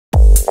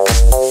Welcome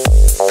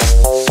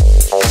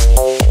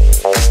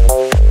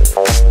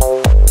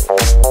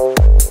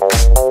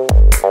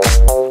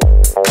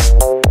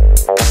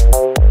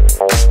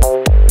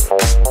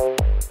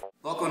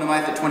to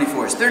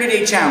MyFit24's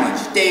 30-day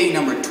challenge, day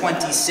number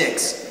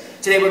 26.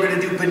 Today we're going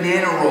to do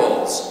banana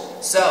rolls.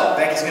 So,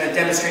 Becky's going to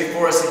demonstrate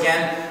for us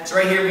again. So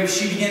right here,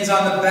 she begins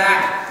on the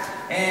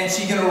back, and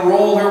she's going to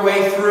roll her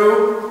way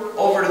through,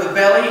 over to the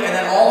belly, and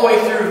then all the way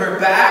through her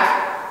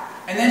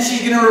back, and then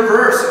she's going to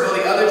reverse and go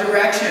the other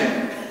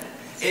direction.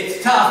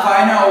 It's tough,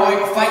 I know,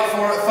 fight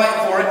for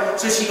it.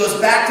 So she goes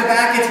back to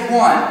back, it's 1.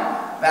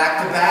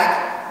 Back to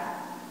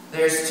back,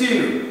 there's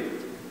 2.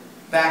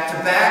 Back to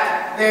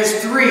back, there's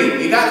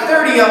 3. You got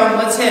 30 of them,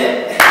 let's hit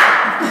it.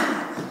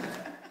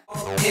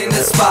 In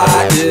the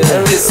spot,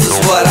 this is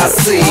what I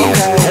see.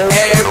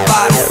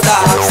 Everybody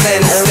stops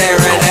and is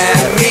staring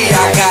at me.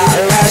 I got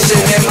passion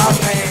in my